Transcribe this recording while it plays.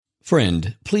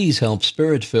Friend, please help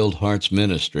Spirit-Filled Hearts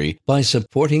Ministry by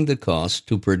supporting the cost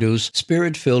to produce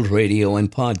Spirit-Filled Radio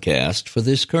and podcast for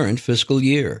this current fiscal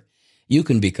year. You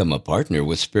can become a partner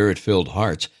with Spirit-Filled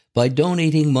Hearts by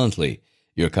donating monthly.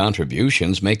 Your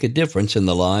contributions make a difference in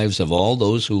the lives of all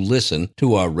those who listen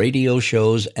to our radio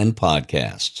shows and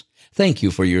podcasts. Thank you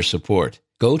for your support.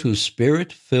 Go to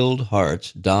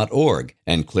spiritfilledhearts.org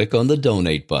and click on the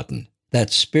donate button.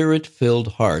 That's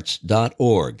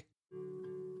spiritfilledhearts.org.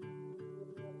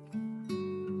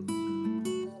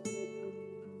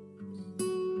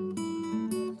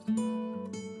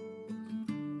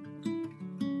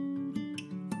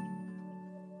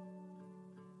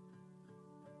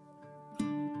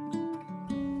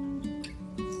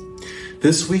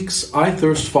 This week's I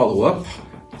Thirst follow-up,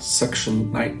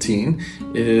 section 19,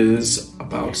 is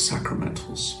about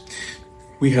sacramentals.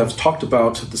 We have talked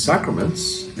about the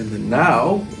sacraments, and then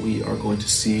now we are going to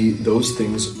see those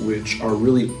things which are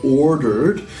really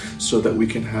ordered so that we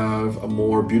can have a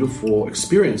more beautiful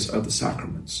experience of the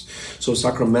sacraments. So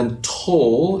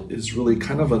sacramental is really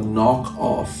kind of a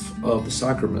knockoff of the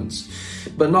sacraments,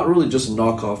 but not really just a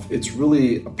knockoff. It's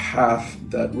really a path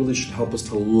that really should help us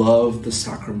to love the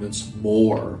sacraments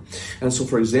more. And so,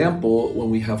 for example, when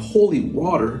we have holy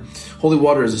water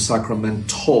is a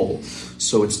sacramental.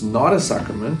 So it's not a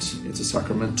sacrament, it's a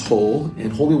sacramental,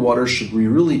 and holy water should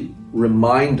really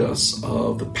remind us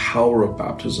of the power of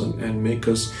baptism and make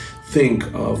us think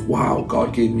of, wow,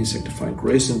 God gave me sanctifying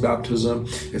grace in baptism.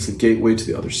 It's a gateway to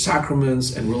the other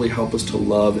sacraments, and really help us to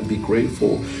love and be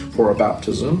grateful for our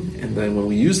baptism. And then when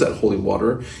we use that holy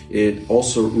water, it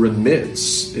also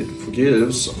remits, it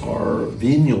forgives our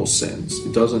venial sins.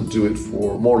 It doesn't do it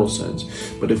for mortal sins.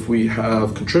 But if we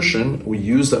have contrition, we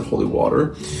use that holy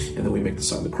water, and then we make the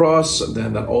sign of the cross,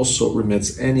 then that also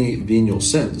remits any venial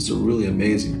sins. It's a really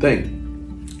amazing thing.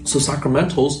 So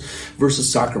sacramentals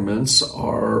versus sacraments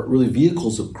are really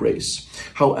vehicles of grace.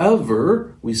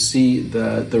 However, we see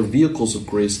that they're vehicles of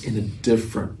grace in a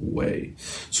different way.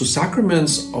 So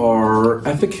sacraments are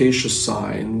efficacious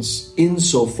signs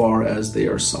insofar as they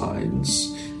are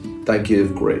signs that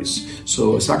give grace.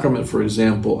 So a sacrament, for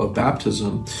example, of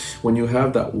baptism, when you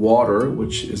have that water,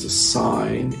 which is a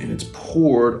sign, and it's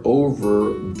poured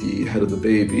over the head of the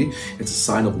baby, it's a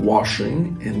sign of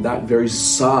washing, and that very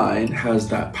sign has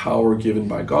that power given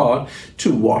by God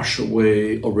to wash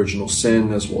away original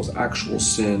sin as well as actual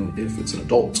sin if it's an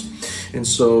adult. And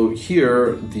so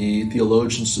here the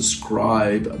theologians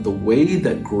describe the way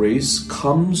that grace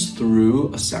comes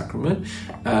through a sacrament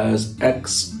as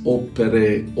ex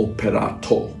opere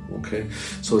operato. Okay,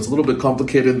 so it's a little bit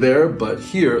complicated there, but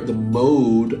here the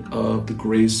mode of the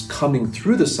grace coming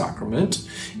through the sacrament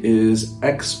is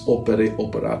ex opere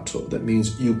operato. That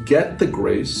means you get the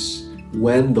grace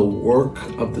when the work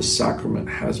of the sacrament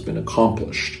has been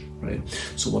accomplished, right?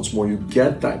 So once more, you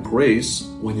get that grace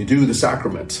when you do the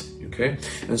sacrament. Okay,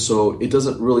 and so it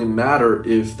doesn't really matter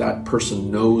if that person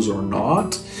knows or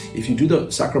not. If you do the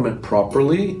sacrament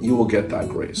properly, you will get that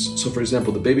grace. So for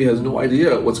example, the baby has no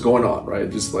idea what's going on, right?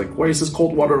 Just like, why is this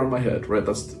cold water on my head, right?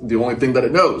 That's the only thing that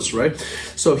it knows, right?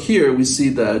 So here we see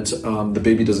that the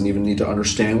baby doesn't even need to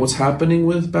understand what's happening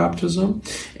with baptism.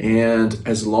 And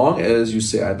as long as you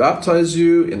say, I baptize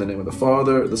you in the name of the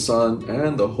Father, the Son,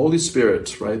 and the Holy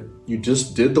Spirit, right? You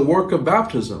just did the work of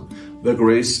baptism. The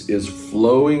grace is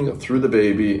flowing through the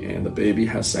baby, and the baby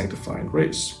has sanctifying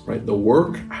grace, right? The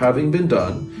work having been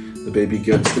done, the baby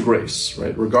gets the grace,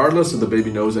 right? Regardless if the baby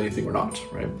knows anything or not,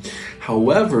 right?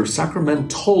 However,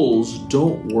 sacramentals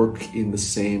don't work in the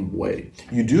same way.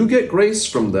 You do get grace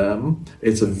from them.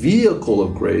 It's a vehicle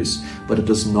of grace, but it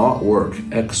does not work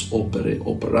ex opere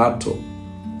operato.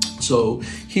 So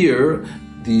here,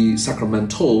 the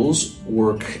sacramentals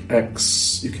work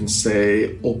ex, you can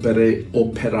say, opere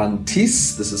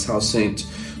operantis. This is how St.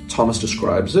 Thomas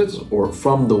describes it, or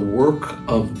from the work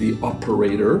of the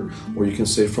operator, or you can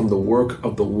say from the work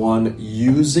of the one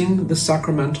using the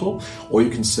sacramental, or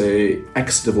you can say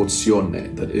ex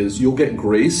devotione. That is, you'll get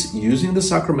grace using the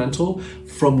sacramental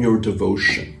from your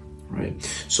devotion. Right.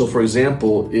 So, for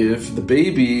example, if the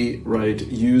baby, right,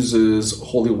 uses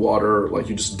holy water, like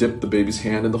you just dip the baby's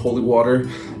hand in the holy water,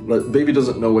 the baby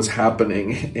doesn't know what's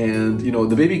happening, and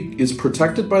the baby is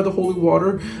protected by the holy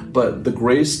water, but the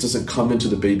grace doesn't come into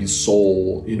the baby's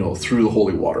soul, through the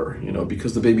holy water,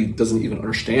 because the baby doesn't even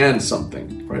understand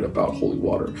something, right, about holy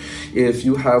water. If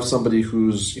you have somebody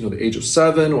who's, the age of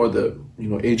 7 or the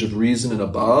age of reason and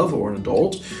above, or an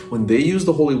adult, when they use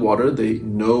the holy water, they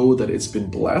know that it's been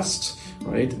blessed,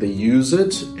 right? They use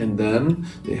it, and then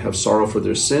they have sorrow for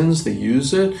their sins. They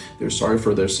use it, they're sorry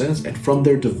for their sins, and from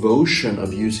their devotion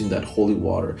of using that holy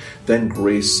water, then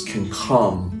grace can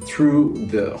come through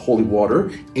the holy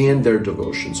water and their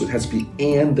devotion. So it has to be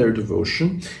and their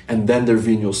devotion, and then their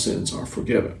venial sins are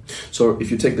forgiven. So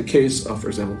if you take the case of, for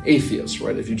example, atheists,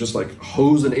 right? If you just like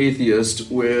hose an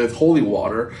atheist with holy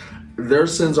water, their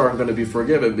sins aren't going to be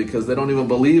forgiven because they don't even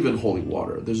believe in holy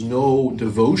water. There's no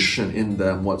devotion in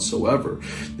them whatsoever.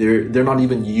 They're not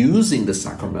even using the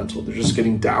sacramental. They're just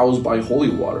getting doused by holy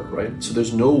water, right? So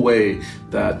there's no way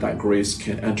that grace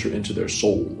can enter into their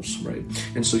souls, right?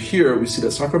 And so here we see that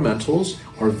sacramentals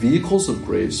are vehicles of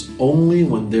grace only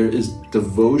when there is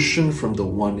devotion from the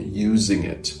one using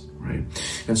it, right?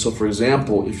 And so, for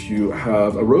example, if you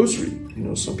have a rosary,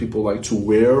 some people like to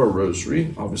wear a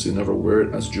rosary, obviously never wear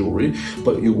it as jewelry,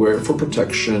 but you wear it for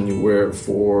protection, you wear it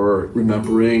for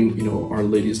remembering, Our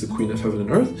Lady is the Queen of Heaven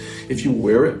and Earth. If you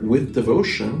wear it with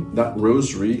devotion, that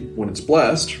rosary, when it's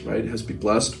blessed, right, it has to be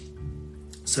blessed,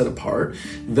 set apart,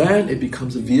 then it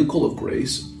becomes a vehicle of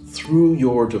grace through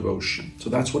your devotion. So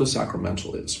that's what a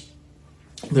sacramental is.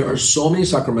 There are so many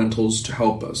sacramentals to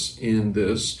help us in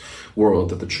this world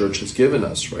that the church has given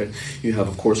us, right? You have,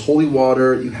 of course, holy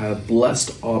water, you have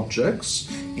blessed objects,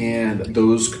 and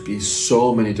those could be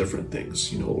so many different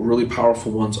things. Really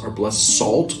powerful ones are blessed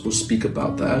salt. We'll speak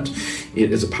about that.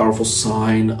 It is a powerful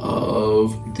sign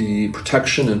of the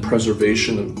protection and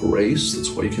preservation of grace. That's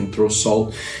why you can throw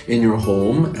salt in your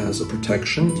home as a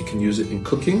protection. You can use it in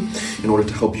cooking in order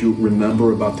to help you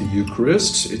remember about the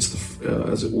Eucharist. It's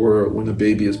as it were, when a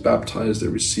baby is baptized, they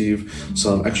receive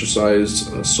some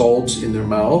exercised salt in their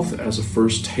mouth as a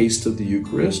first taste of the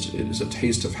Eucharist. It is a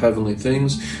taste of heavenly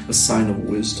things, a sign of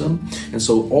wisdom. And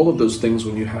so all of those things,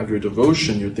 when you have your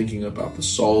devotion, you're thinking about the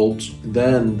salt.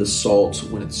 Then the salt,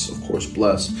 when it's, of course,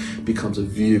 blessed, becomes a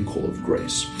vehicle of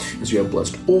grace. And so you have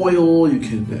blessed oil. You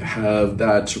can have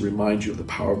that to remind you of the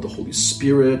power of the Holy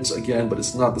Spirit, again, but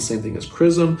it's not the same thing as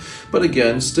chrism. But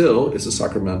again, still, it's a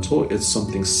sacramental. It's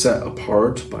something set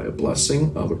apart by a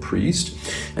blessing of a priest,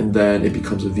 and then it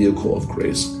becomes a vehicle of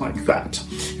grace like that.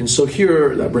 And so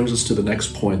here, that brings us to the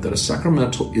next point, that a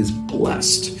sacramental is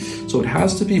blessed. So it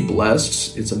has to be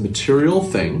blessed. It's a material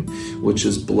thing, which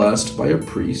is blessed by a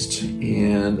priest,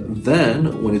 and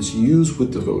then when it's used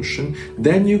with devotion,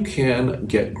 then you can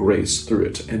get grace through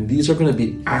it. And these are going to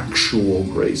be actual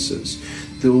graces.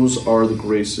 Those are the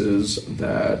graces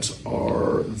that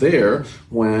are there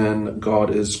when God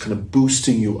is kind of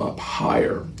boosting you up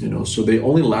higher, so they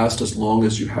only last as long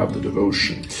as you have the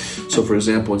devotion. So for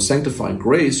example, in sanctifying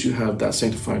grace, you have that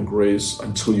sanctifying grace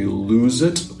until you lose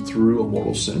it through a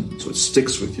mortal sin, so it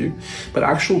sticks with you. But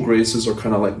actual graces are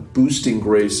kind of like boosting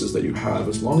graces that you have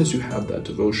as long as you have that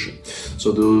devotion.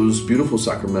 So those beautiful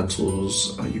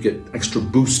sacramentals, you get extra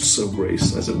boosts of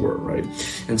grace, as it were, right?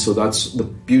 And so that's the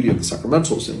beauty of the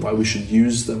sacramentals, and why we should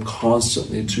use them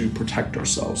constantly to protect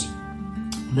ourselves.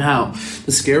 Now,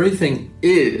 the scary thing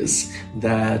is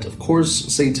that, of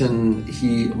course, Satan,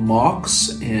 he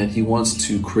mocks and he wants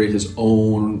to create his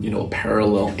own,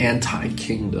 parallel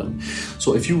anti-kingdom.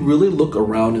 So if you really look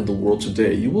around in the world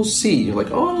today, you will see, you're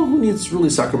like, oh, who needs really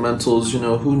sacramentals?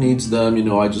 Who needs them?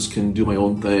 I just can do my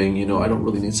own thing. I don't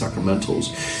really need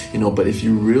sacramentals. But if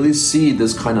you really see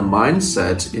this kind of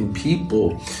mindset in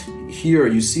people, here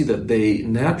you see that they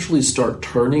naturally start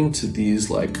turning to these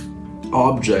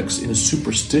objects in a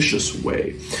superstitious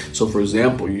way. So for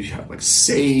example, you have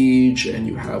sage, and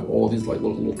you have all these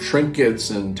little trinkets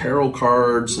and tarot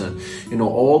cards, and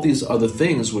all these other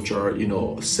things which are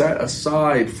set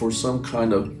aside for some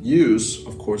kind of use,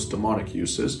 of course demonic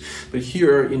uses. But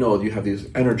here you have these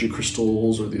energy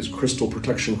crystals, or these crystal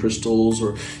protection crystals,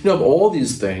 or you have all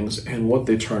these things, and what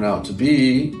they turn out to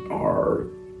be are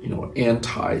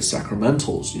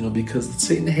anti-sacramentals, because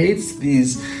Satan hates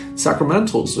these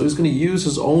sacramentals. So he's going to use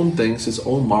his own things, his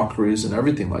own mockeries and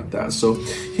everything like that. So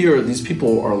here, these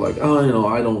people are like, oh,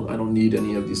 I don't need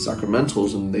any of these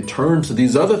sacramentals. And they turn to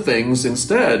these other things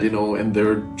instead, and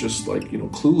they're just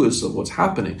clueless of what's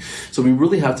happening. So we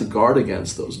really have to guard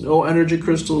against those. No energy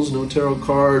crystals, no tarot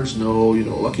cards, no,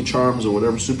 lucky charms or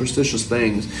whatever superstitious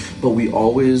things. But we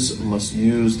always must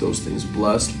use those things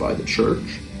blessed by the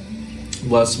church.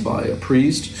 blessed by a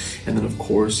priest, and then of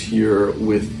course here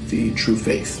with the true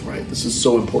faith, right? This is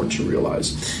so important to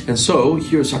realize. And so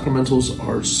here sacramentals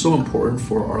are so important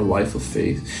for our life of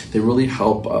faith. They really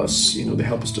help us, they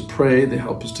help us to pray, they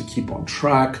help us to keep on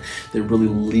track, they really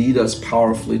lead us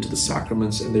powerfully to the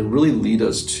sacraments, and they really lead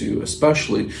us to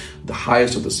especially the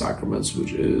highest of the sacraments,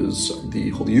 which is the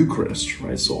Holy Eucharist,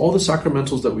 right? So all the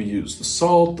sacramentals that we use, the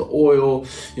salt, the oil,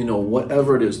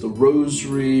 whatever it is, the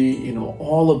rosary,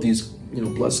 all of these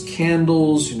blessed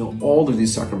candles, all of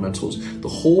these sacramentals, the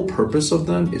whole purpose of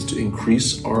them is to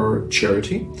increase our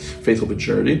charity, faithful with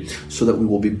charity, so that we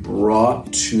will be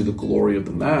brought to the glory of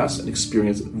the Mass and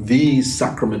experience the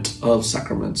sacrament of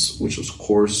sacraments, which of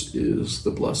course is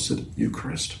the Blessed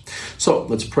Eucharist. So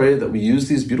let's pray that we use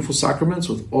these beautiful sacraments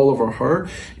with all of our heart,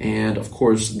 and of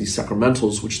course these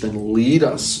sacramentals, which then lead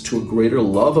us to a greater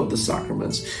love of the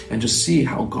sacraments, and just see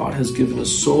how God has given us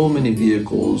so many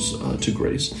vehicles to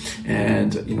grace. And,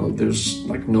 there's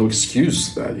like no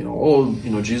excuse that,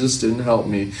 Jesus didn't help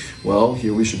me. Well,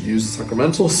 here we should use the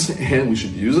sacramentals, and we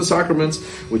should use the sacraments,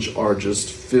 which are just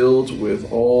filled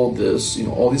with all this,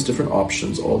 all these different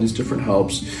options, all these different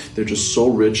helps. They're just so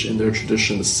rich in their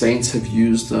tradition. The saints have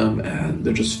used them, and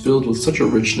they're just filled with such a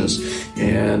richness,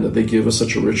 and they give us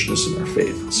such a richness in our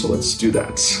faith. So let's do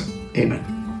that.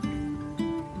 Amen.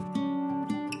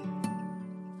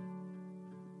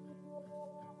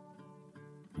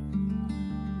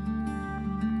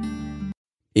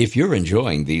 If you're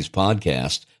enjoying these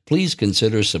podcasts, please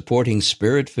consider supporting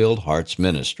Spirit-Filled Hearts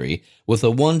Ministry with a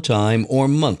one-time or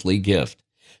monthly gift.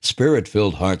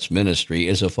 Spirit-Filled Hearts Ministry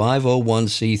is a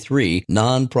 501c3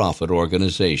 nonprofit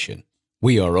organization.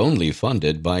 We are only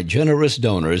funded by generous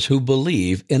donors who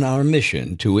believe in our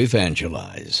mission to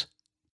evangelize.